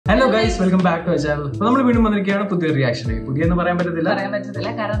Hello guys, welcome back to our channel. We are going to do a reaction. We are going to do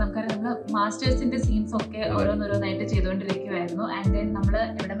Master scenes and then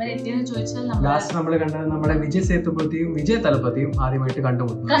last Vijay Sethupathi, Vijay Thalapathy,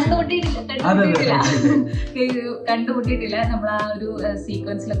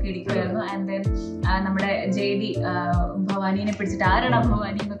 sequence and then JD Bhavani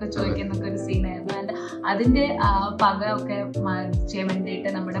scene and adinde paga chairman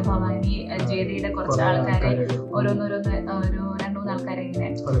Bhavani, JD,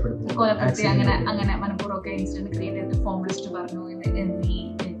 instant created the formless to Barno in the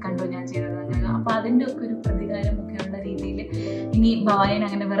Kandonya.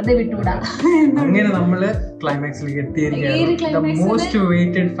 Climax the most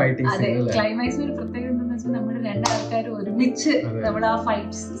waited fighting scene. Climax will protect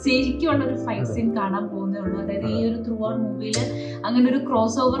fight scene throughout movie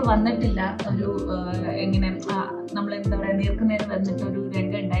crossover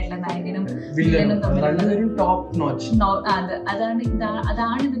top notch.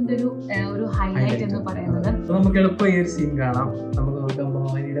 Highlight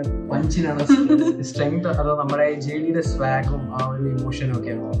strength, swag, emotion.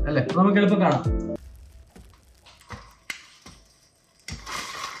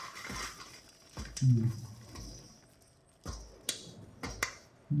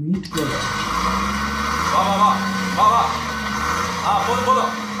 Meat color.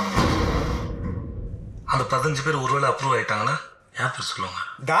 அந்த 15 பேர் ஒருவேளை approve ஆயிட்டாங்கன்னா யார் பேர் சொல்லுவாங்க?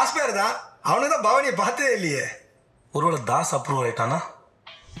 தாஸ் பேர் தான். அவனுக்கு தான் பவானியை பார்த்ததே இல்லையே. ஒருவேளை தாஸ் அப்ரூவ் ஆயிட்டானா?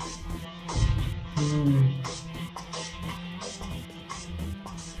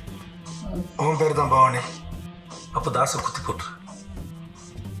 அவன் பேர் தான் பவானி. அப்ப தாஸை குத்தி போட்டு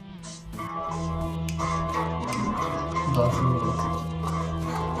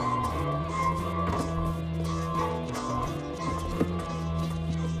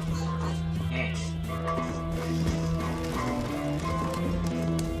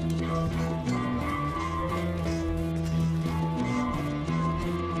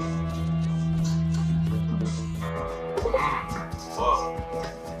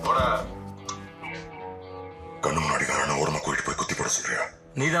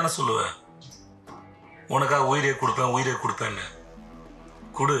நீ தானே சொல்லுவ உனக்காக உயிரே கொடுப்பேன்னு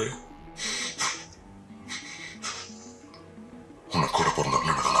கொடு. உனக்கு கூட பிறந்த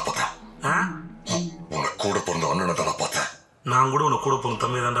அண்ணனை தானே பார்த்தேன். உனக்கு கூட பிறந்த அண்ணனை தானே பார்த்தேன். நான் கூட உனக்கு கூட பிறந்த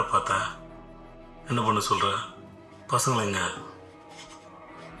தம்பி தான்டா பார்த்தேன். என்ன பண்ண சொல்ற? பசங்களை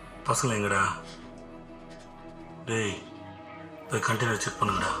எங்கடா? டேய் போய் கண்டெய்னர் செக்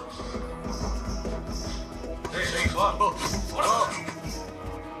பண்ணுங்கடா.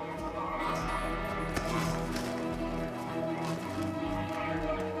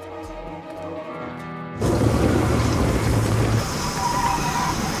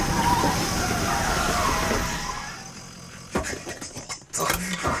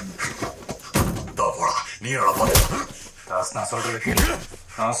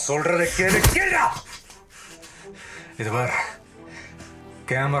 நான் சொல்றத கேளு. இது பார்,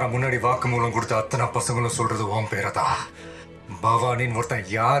 கேமரா முன்னாடி வாக்குமூலம் கொடுத்த அத்தனை பசங்களும் சொல்றது உன் பேரதா. பவானின்னு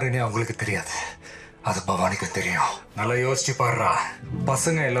ஒருத்தன் யாருன்னு அவங்களுக்கு தெரியாது, அது பவானிக்கு தெரியும். நல்லா யோசிச்சு பாடுறா.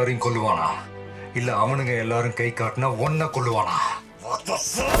 பசங்க எல்லாரையும் கொல்லுவானா இல்ல அவனுங்க எல்லாரும் கை காட்டினா ஒன்ன கொல்லுவானா?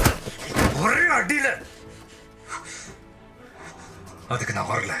 ஒரே அடியில. அதுக்கு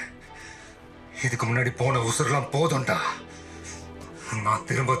நான் வரல. இதுக்கு முன்னாடி போன உசுரெல்லாம் போதும்டா. நான்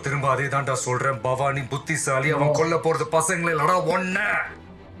திரும்ப திரும்ப அதே தான்டா சொல்றேன். பவானி புத்திசாலி, அவன் கொல்ல போறது பசங்களை இல்லடா ஒன்ன.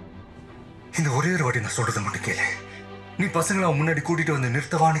 இந்த ஒரே ஒரு வாட்டி நான் சொல்றது மட்டும் கேளு. நீ பசங்களை அவன் முன்னாடி கூட்டிட்டு வந்து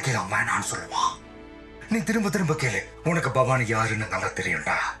நிறுத்தவான்னு கேளு, அவன் வேணான்னு சொல்லுவான். நீ திரும்ப திரும்ப கேளு, உனக்கு பவானி யாருன்னு நல்லா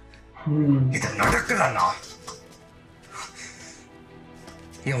தெரியும்டா. இது நடக்கலன்னா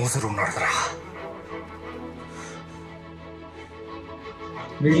என் உசுறு நடத்துறா.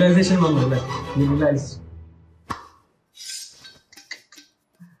 Realization you realize.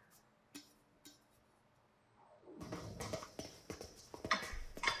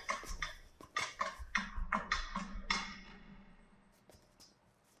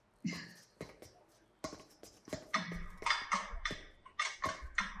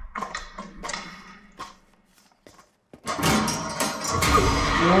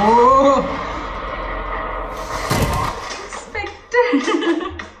 Oh!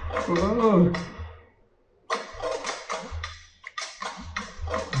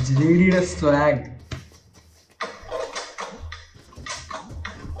 JD swag.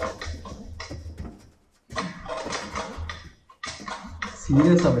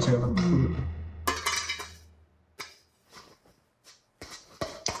 Serious avashyakam.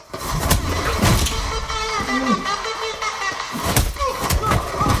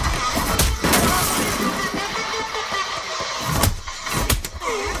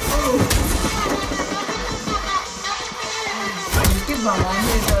 Now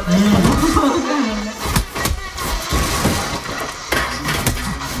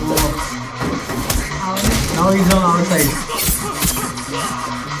he's on our side.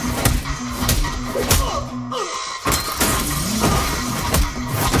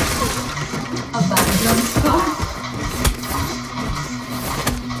 A background score.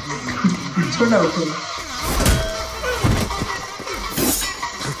 Good out.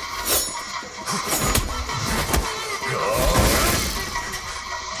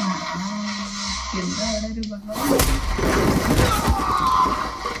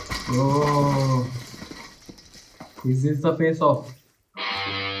 Oh, is this the face off?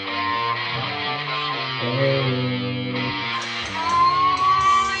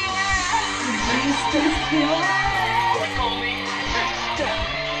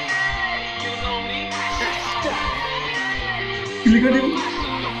 Look at him.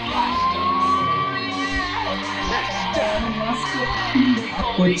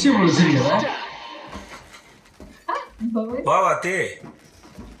 Kochi പൊളിച്ചിരിക്കതാ பாவாத்தி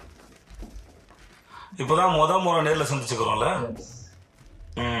இப்பதான் முறை நேர்ல சந்திச்சுக்கிறோம்ல.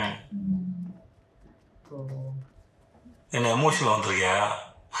 என்ன எமோஷனல் வந்திருக்கியா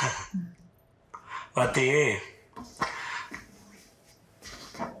பாத்தி?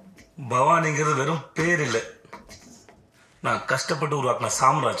 பவானிங்கிறது வெறும் பேர் இல்லை, நான் கஷ்டப்பட்டு உருவாக்கின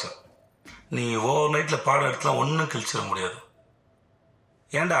சாம்ராஜ்யம். நீ ஓவர் நைட்ல பாடம் எடுத்துலாம் ஒன்றும் கிழிச்சிட முடியாது.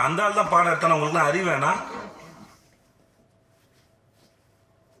 ஏன்டா அந்த ஆள் தான் பாடம் எடுத்தாலும் உங்களுக்கு அறிவேனா?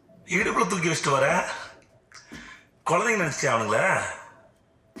 இடுப்புல தூக்கி வச்சுட்டு வர குழந்தைங்க நினைச்சிட்டே அவனுங்கள?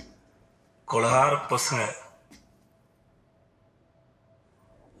 கொலகார பசங்க.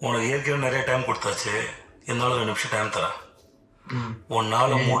 உனக்கு ஏற்கனவே நிறைய டைம் கொடுத்தாச்சு, என்னால 2 நிமிஷம் டைம் தரேன்.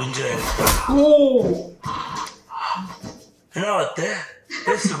 உன்னால முடிஞ்ச என்ன வார்த்தை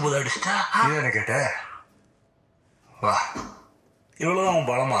பேசிருக்கும் போது அடிச்சிட்டா என்ன கேட்ட? வா, இவ்வளவுதான் உன்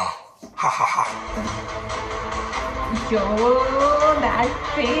பலமா? Yo, that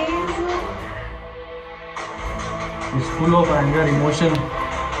face. It's full of anger, emotion.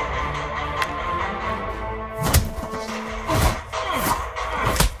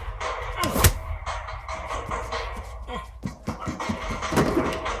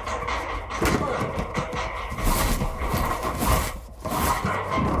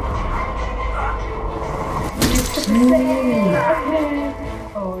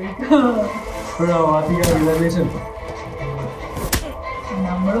 Oh my god. Realization.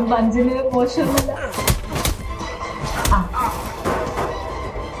 നമ്മളും പഞ്ചിന് മോശമൊന്നുമില്ല.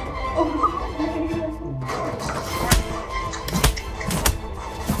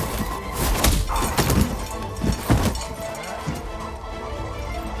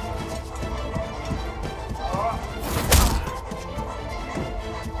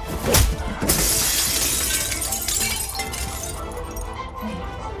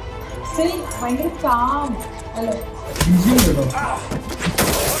 ശരി, ഭയങ്കര കാം അല്ലേ?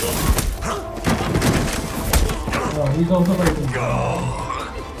 He's also fighting.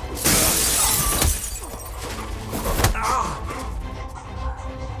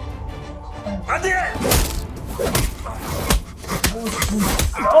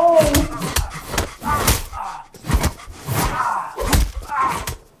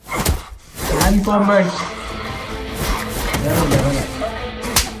 Hand combat.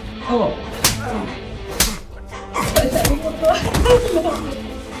 Oh.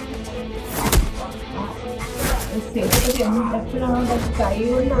 എപ്പോഴാണ് കൈ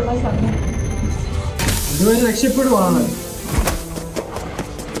കൊണ്ടുള്ള സമയം ഇതുവരെ രക്ഷപ്പെടുവാണ്.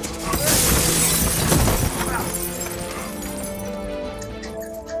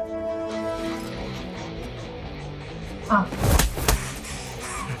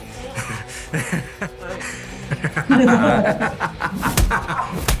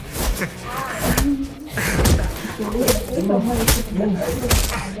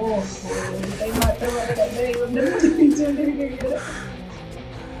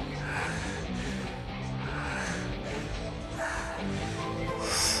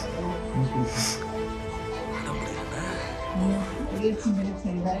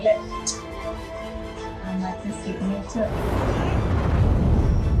 ചെയ്താലേ മറ്റേ സിഗ്നേച്ചർ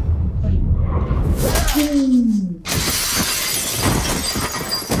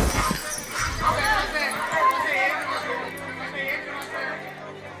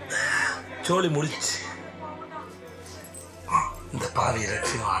சோழி முடிச்சு. இந்த பாவி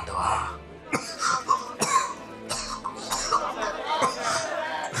ரட்சியம் ஆண்டவா.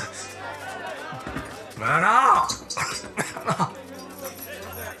 வேணா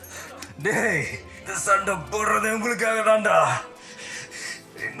டேய், இந்த சண்டை போடுறது உங்களுக்காக தான்டா.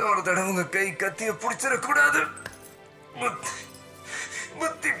 இன்னொரு தடவை உங்க கை கத்திய பிடிச்சிடக்கூடாது.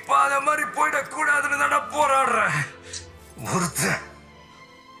 அத மாதிரி போயிடக்கூடாதுன்னு தான் போராடுறேன்.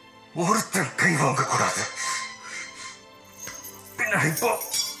 ஒருத்தன் கை வாங்க கூடாது. பின்னாடி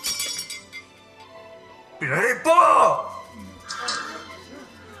போ.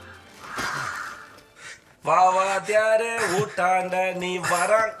 வாவா தியாரு ஊட்டாண்ட நீ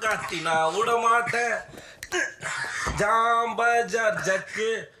வரங்காட்டி நான் விட மாட்டேன். ஜாம்பஜார் ஜக்கு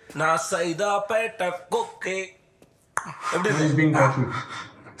நான் சைதா பேட்ட கொக்கே. எப்படி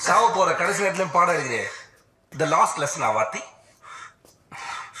சாவ போற கடைசி நேரத்துலயும் பாட எழுதியே. The last lesson ஆவாத்தி.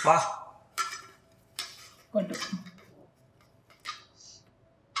 வா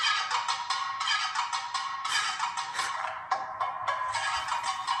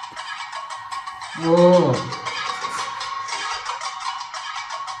Oh.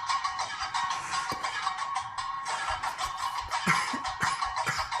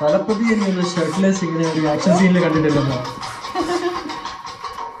 Thalapathy in shirtless action scene le kanditilla.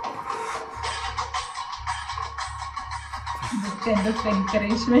 This kind of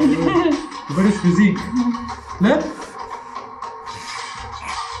encouragement. But his physique. No?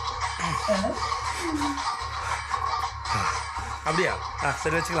 அப்படியா?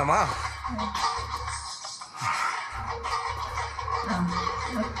 சரி வச்சுக்கலாமா?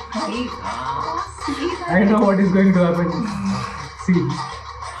 I know what is going to happen. See.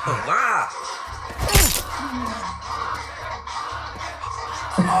 வா.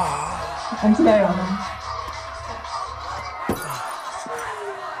 മനസ്സിലായോ?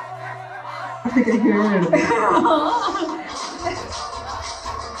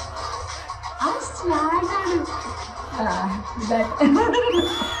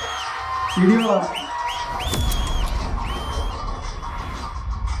 Video.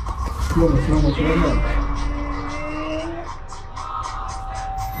 Slow.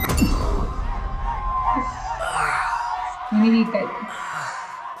 Mini type.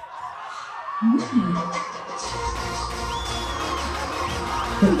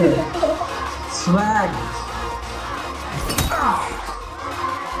 Swag.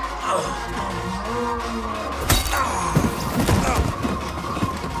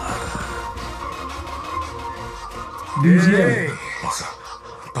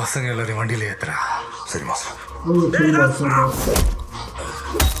 பசங்க எல்லாரையும் வண்டியில ஏத்துறா. சரி மாஸ்டர்.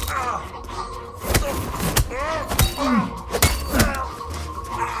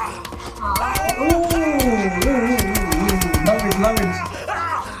 Love it.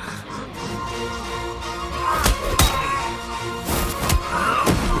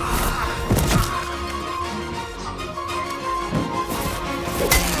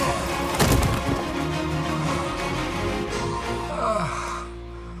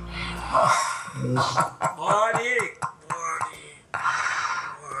 Body.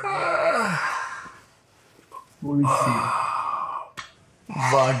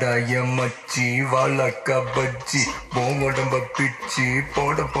 வாடாய மச்சி வாழக்க பச்சி உடம்ப பிச்சி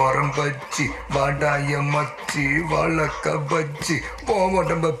போட போறம் பச்சி. வாடாய மச்சி வாழக்க பச்சி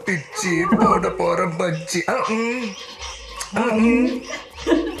உடம்ப பிச்சி போட போறம் பச்சி.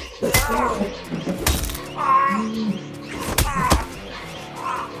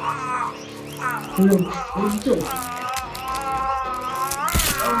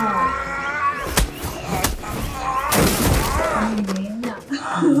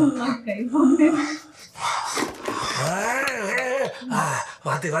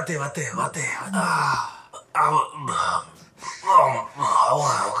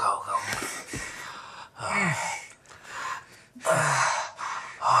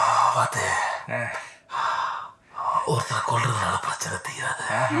 வாத்தே ஒருத்தரை கொல்றதுனால பிரச்சனை தீராது.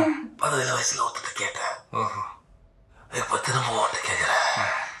 17 வயசுல ஒருத்தர் கேட்டேன். இப்ப திரும்ப ஓட்ட கேட்கிறேன்.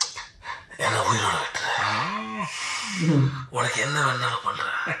 என்ன உயிரோட விட்டுரு. உனக்கு என்ன வேணாலும்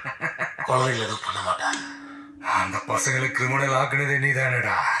பண்றேன். குழந்தைகள் எதுவும் பண்ண மாட்டேன். அந்த பசங்களை கிரிமினல் ஆக்குனதே நீ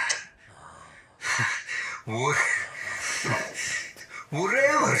தானடா. ஒரே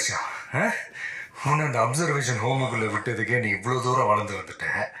வருஷம் உன்னை அந்த அப்சர்வேஷன் ஹோமுக்குள்ள விட்டதுக்கே நீ இவ்வளவு தூரம் வளர்ந்து வந்துட்ட.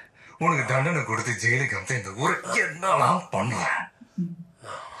 உனக்கு தண்டனை கொடுத்து ஜெயிலுக்கு அனுப்பி இந்த ஊரை என்னெல்லாம் பண்ணுவேன்.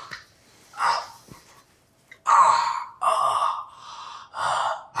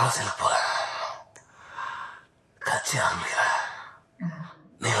 அரசியல் போற கட்சி ஆரம்பிக்கிற.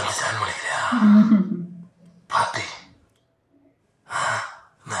 நீ வந்து ஜாயின் பண்ணிக்கிறியா? Party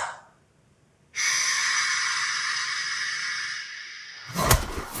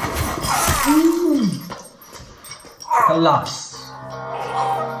Alas.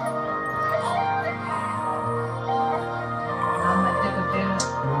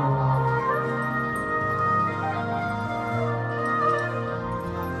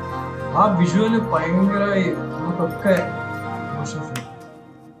 ആ വിഷ്വല് ഭയങ്കര നമുക്കൊക്കെ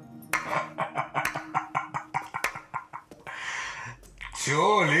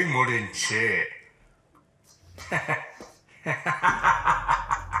ജോലി മുടിഞ്ച്.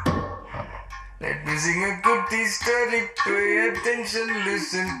 Let me sing a good story. Pay attention,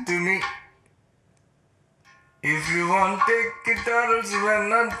 listen to me. If you want, take it or else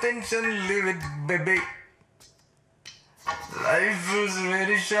when attention, leave it, baby. Life is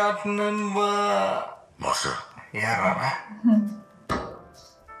very short, Nanba. Master. Yeah, Rama.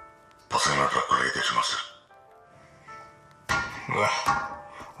 Pasangla truck legation, Master.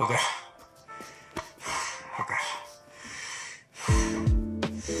 Okay.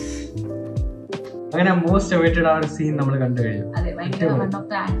 അങ്ങനെ most awaited ആ ഒരു scene നമ്മൾ കണ്ടു കഴിഞ്ഞു. അതെ, ഭയങ്കര one of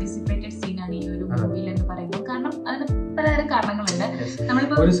the anticipated സീനാണ് ഈ ഒരു മൂവിയിൽ എന്ന് പറയുമ്പോൾ. കാരണം അതിന് പലതരം കാരണങ്ങളുണ്ട്.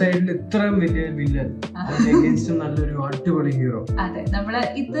 നമ്മളിപ്പോ ഒരു സൈഡിൽ ഇത്രയും വലിയ വില്ലൻ, നല്ലൊരു അടിപൊളി ഹീറോ. അതെ, നമ്മൾ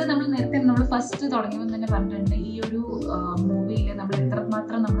നേരത്തെ നമ്മൾ ഫസ്റ്റ് തുടങ്ങിയപ്പോൾ തന്നെ പറഞ്ഞിട്ടുണ്ട്, ഈ ഒരു മൂവിയിൽ നമ്മൾ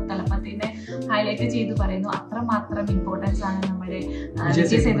എത്രമാത്രം നമ്മൾ തലപ്പത്തിനെ ഹൈലൈറ്റ് ചെയ്ത് പറയുന്നു, അത്രമാത്രം ഇമ്പോർട്ടൻസ് ആണ് നമ്മുടെ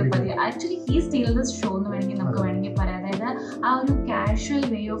Vijay Sethupathi. Actually he steel this show എന്ന് നമുക്ക് വേണമെങ്കിൽ പറയാം. അതായത് ആ ഒരു കാഷ്വൽ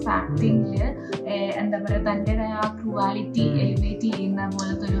വേ ഓഫ് ആക്ടിംഗില് എന്താ പറയുക, തന്റേതായ ആ ക്രൂവാലിറ്റി എലിവേറ്റ് ചെയ്യുന്ന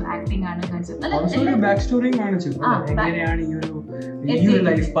പോലത്തെ ഒരു ആക്ടിംഗ് ആണ് കാണിച്ചത്.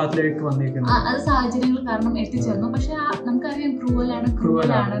 അത് സാഹചര്യങ്ങൾ കാരണം എത്തിച്ചേർന്നു. പക്ഷെ നമുക്കറിയാം ക്രൂവലാണ്.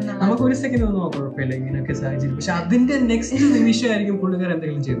 നമുക്ക് ഒരു സെക്കൻഡ് ഒന്നും കുഴപ്പമില്ല ഇങ്ങനെയൊക്കെ സാഹചര്യം. പക്ഷെ അതിന്റെ നെക്സ്റ്റ് നിമിഷമായിരിക്കും പുള്ളിക്കാർ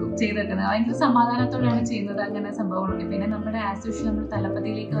എന്തെങ്കിലും ചെയ്തേക്കുന്നത്. ഭയങ്കര സമാധാനത്തോടെയാണ് ചെയ്യുന്നത് അങ്ങനെ സംഭവങ്ങളൊക്കെ. പിന്നെ നമ്മുടെ ആസ് യൂഷ്വൽ നമ്മൾ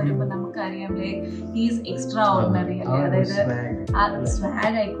തലപ്പതിയിലേക്ക് വരുമ്പോൾ നമുക്കറിയാം ഹീസ് എക്സ്ട്രാ ഓർഡിനറി. അതായത് ആ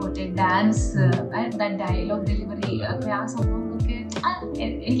സ്വാഗ് ആയിക്കോട്ടെ, ഡാൻസ്, ഡയലോഗ് ഡെലിവറി ഒക്കെ, ആ സംഭവങ്ങളൊക്കെ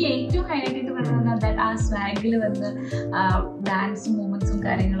എനിക്ക് ഏറ്റവും ഹൈലൈറ്റ് ആയിട്ട് പറയുന്നത് ആ സ്വാഗിൽ വന്ന് ഡാൻസ് മൂവ്മെന്റ്സും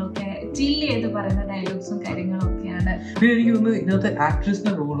കാര്യങ്ങളൊക്കെ ചില്ല് ചെയ്ത് പറയുന്ന ഡയലോഗ്സും കാര്യങ്ങളൊക്കെയാണ്.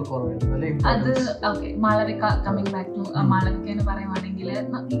 അത് okay, Malavika, coming back to Malavika എന്ന് പറയുവാണെങ്കിൽ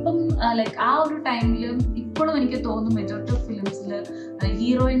ഇപ്പം ലൈക്ക് ആ ഒരു ടൈമിലും ഇപ്പോഴും എനിക്ക് തോന്നുന്നു മെജോറിറ്റി ഓഫ് ഫിലിംസിൽ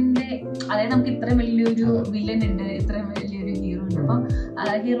ഹീറോയിന്റെ, അതായത് നമുക്ക് ഇത്രയും വലിയൊരു വില്ലൻ ഉണ്ട്, ഇത്രയും വലിയൊരു ഹീറോ ഉണ്ട്, അപ്പം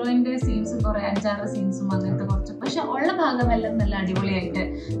ഹീറോയിന്റെ സീൻസ് കുറെ 5-6 സീൻസും അങ്ങനത്തെ കുറച്ച്, പക്ഷെ ഉള്ള ഭാഗമെല്ലാം നല്ല അടിപൊളിയായിട്ട്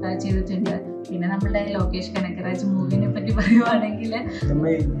ചെയ്തിട്ടുണ്ട്. പിന്നെ നമ്മുടെ ലോകേഷ് കനകരാജ് മൂവിനെ പറ്റി പറയുവാണെങ്കിൽ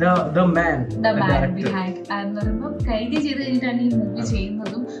ദ മാൻ ബിഹൈൻഡ് എന്ന് പറയുമ്പോൾ കൈദി ചെയ്ത് കഴിഞ്ഞിട്ടാണ് ഈ മൂവി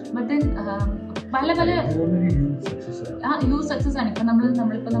ചെയ്യുന്നതും. ബട്ട് ദെൻ പല ഹ്യൂജ് സക്സസ് ആണ്. ഇപ്പൊ നമ്മൾ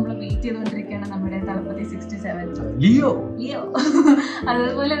വെയിറ്റ് ചെയ്തുകൊണ്ടിരിക്കുകയാണ് നമ്മുടെ തലപ്പതി 67 ലിയോ.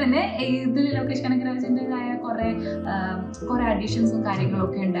 അതുപോലെ തന്നെ ഇതിൽ ലോകേഷ് കനകരാജിൻ്റെതായ കുറെ അഡീഷൻസും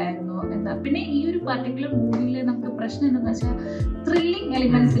കാര്യങ്ങളൊക്കെ ഉണ്ടായിരുന്നു. എന്താ പിന്നെ ഈ ഒരു പർട്ടിക്കുലർ മൂവിയിൽ നമുക്ക് പ്രശ്നം എന്താണെന്ന് വെച്ചാൽ ത്രില്ലിംഗ്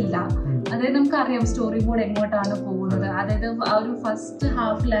എലിമെന്റ്സ് ഇല്ല. അതായത് നമുക്കറിയാം സ്റ്റോറി ബോർഡ് എങ്ങോട്ടാണ് പോകുന്നത്. അതായത് ആ ഒരു ഫസ്റ്റ്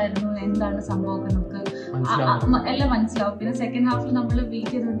ഹാഫിലായിരുന്നു എന്താണ് സംഭവമൊക്കെ നമുക്ക് എല്ലാം മനസ്സിലാവും. പിന്നെ സെക്കൻഡ് ഹാഫിൽ നമ്മൾ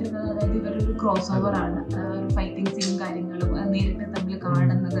വെയിറ്റ് ചെയ്തുകൊണ്ടിരുന്നത്, അതായത് ഇവരൊരു ക്രോസ് ഓവർ ആണ്, ഒരു ഫൈറ്റിംഗ് സീനും കാര്യങ്ങളും നേരിട്ട് തമ്മിൽ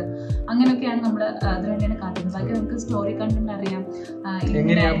കാണുന്നത്, അങ്ങനെയൊക്കെയാണ് നമ്മൾ അതിനുവേണ്ടിയാണ് കാത്തിരുന്നത്. ബാക്കി നമുക്ക് സ്റ്റോറി കണ്ടന്റ് അറിയാം,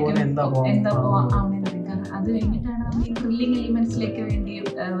 എന്താ ആവണെന്ന് അറിയാം. അത് കഴിഞ്ഞിട്ടാണ് നമ്മൾ ഈ ത്രില്ലിംഗ് എലിമെന്റ്സിലേക്ക് വേണ്ടി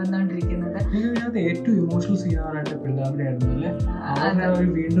വന്നുകൊണ്ടിരിക്കുന്നത്. ഏറ്റവും ഇമോഷണൽ സീനായിട്ട് പിള്ളേരുടെ ആയിരുന്നു അല്ലേ?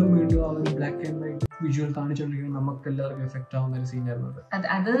 വീണ്ടും വീണ്ടും ആ ഒരു ബ്ലാക്ക് ആൻഡ് വൈറ്റ് വിഷ്വൽ കാണിച്ചുകൊണ്ടിരിക്കുന്നത് നമുക്ക് എല്ലാവർക്കും എഫക്ട് ആവുന്ന ഒരു സീനായിരുന്നു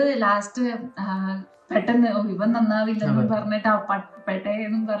അത്. ലാസ്റ്റ് പെട്ടെന്ന് ഇവൻ നന്നാവില്ലെന്നും പറഞ്ഞിട്ട്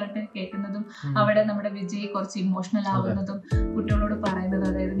പെട്ടയെന്നും പറഞ്ഞിട്ട് കേൾക്കുന്നതും, അവിടെ നമ്മുടെ വിജയ് കുറച്ച് ഇമോഷണൽ ആവുന്നതും, കുട്ടികളോട് പറയുന്നത്,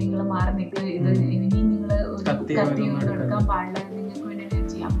 അതായത് നിങ്ങൾ മാറി നിൽക്കുക, ഇത് ഇനി നിങ്ങൾ ഒരു കത്തി കൊണ്ട് എടുക്കാൻ പാടില്ല, നിങ്ങൾക്ക് വേണ്ടി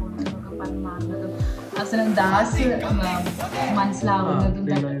ചെയ്യാൻ പോകുന്നതെന്നൊക്കെ പറഞ്ഞ് മാറുന്നതും, അവസാനം ദാസ് മനസ്സിലാവുന്നതും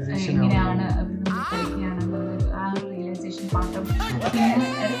എങ്ങനെയാണ് കളിക്കുകയാണെന്നുള്ളത്, ആ ഒരു റിയലൈസേഷൻ പാട്ടും. പിന്നെ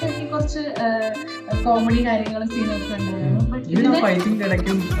ഇടയ്ക്ക് കുറച്ച് കോമഡി കാര്യങ്ങളും സീനൊക്കെ ഉണ്ടായിരുന്നു.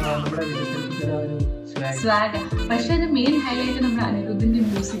 സ്വാഗ്. പക്ഷെ അത് മെയിൻ ഹൈലൈറ്റ് നമ്മുടെ അനിരുദ്ധിന്റെ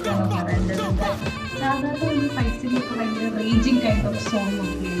മ്യൂസിക് ആണ് പറയേണ്ടത്. സാധാരണ ഒരു ഫൈറ്റ് സീനിലൊക്കെ ഭയങ്കര റേജിങ് കൈൻഡ് ഓഫ് സോങ്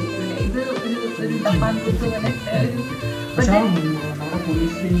ഒക്കെ ആയിരിക്കില്ലേ, ഇത് ഒരു ഡപ്പാൻ കുത്ത് പോലെ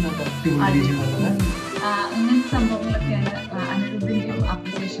അങ്ങനത്തെ സംഭവങ്ങളൊക്കെയാണ് അനിരുദ്ധിന്റെയും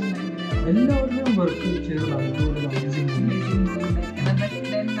അപ്രിസിയേഷൻ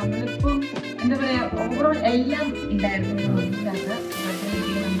നമ്മളിപ്പം എന്താ പറയാ, ഓവറോൾ എല്ലാം ഉണ്ടായിരുന്നു മൂവിക്കകത്ത്.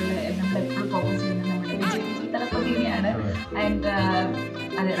 നമ്മളെപ്പോഴും ഫോക്കസ് ചെയ്യുന്നത് നമ്മുടെ വിജയ് തലപ്പതിനെയാണ്. ആൻഡ്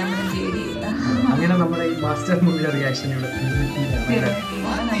അതെ, നമ്മുടെ JD. അങ്ങനെ നമ്മുടെ ഈ മാസ്റ്റർ മൂവിയുടെ റിയാക്ഷൻ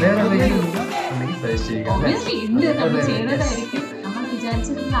ഒബ്വിയസ്ലി ഉണ്ട്, നമ്മൾ ചെയ്തതായിരിക്കും. നമ്മൾ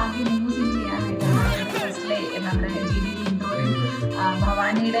വിചാരിച്ചത് ആദ്യം 3 സീൻ ചെയ്യാനായിട്ടാണ്. ഫസ്റ്റിലെ നമ്മുടെ JD ഇൻട്രോയും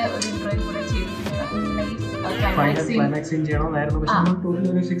ഭവാനിയുടെ ഒരു ഇൻട്രോയും കൂടെ ചെയ്തിട്ടുണ്ട്. 7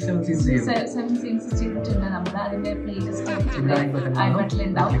 സീൻസ് ചെയ്തിട്ടുണ്ട്. നമ്മൾ അതിന്റെ പ്ലേലിസ്റ്റ്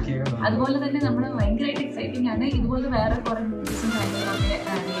ഐബട്ടിലുണ്ടാവും. അതുപോലെ തന്നെ നമ്മൾ ഭയങ്കരമായിട്ട് എക്സൈറ്റിംഗ് ആണ് ഇതുപോലെ വേറെ കുറെ മൂവീസും കാര്യങ്ങളൊക്കെ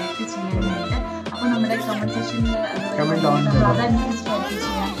റിയാക്ട് ചെയ്യാനായിട്ട്. അപ്പൊ നമ്മുടെ കമന്റ് സെക്ഷനിൽ അതനുസരിച്ച്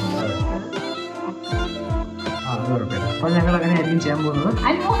ചെയ്യാൻ അപ്പോൾ ഞങ്ങൾ അങ്ങനെ ആയിരിക്കും ചെയ്യാൻ പോകുന്നത്.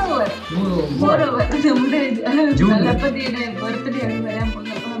 ആൻഡ് മോറോവർ നമ്മുടെ തലപ്പതിയുടെ ബർത്ത്ഡേ ആണ് വരാൻ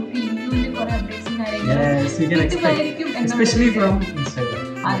പോകുന്നത്. അപ്പോൾ നമുക്ക് ലിങ്കുവിന്റെ കുറെ അപ്ഡേറ്റ്സും കാര്യങ്ങളും എസ്പെഷ്യലി ഫ്രം ഇൻസ്റ്റാഗ്രാം.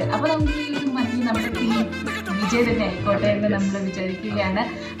 അതെ, അപ്പോൾ നമുക്ക് ഈ ഒരു മന്തിൽ നമ്മുടെ ടീം വിജയ് തന്നെ ആയിക്കോട്ടെ എന്ന് നമ്മൾ വിചാരിക്കുകയാണ്.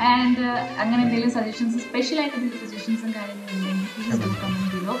 ആൻഡ് അങ്ങനെ എന്തെങ്കിലും സജഷൻസ്, സ്പെഷ്യലായിട്ട് എന്തെങ്കിലും സജഷൻസും കാര്യങ്ങളും ഉണ്ടെങ്കിൽ please do comment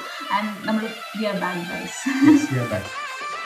below. And നമ്മൾ വി ആർ ബാക്ക് ഗൈസ്.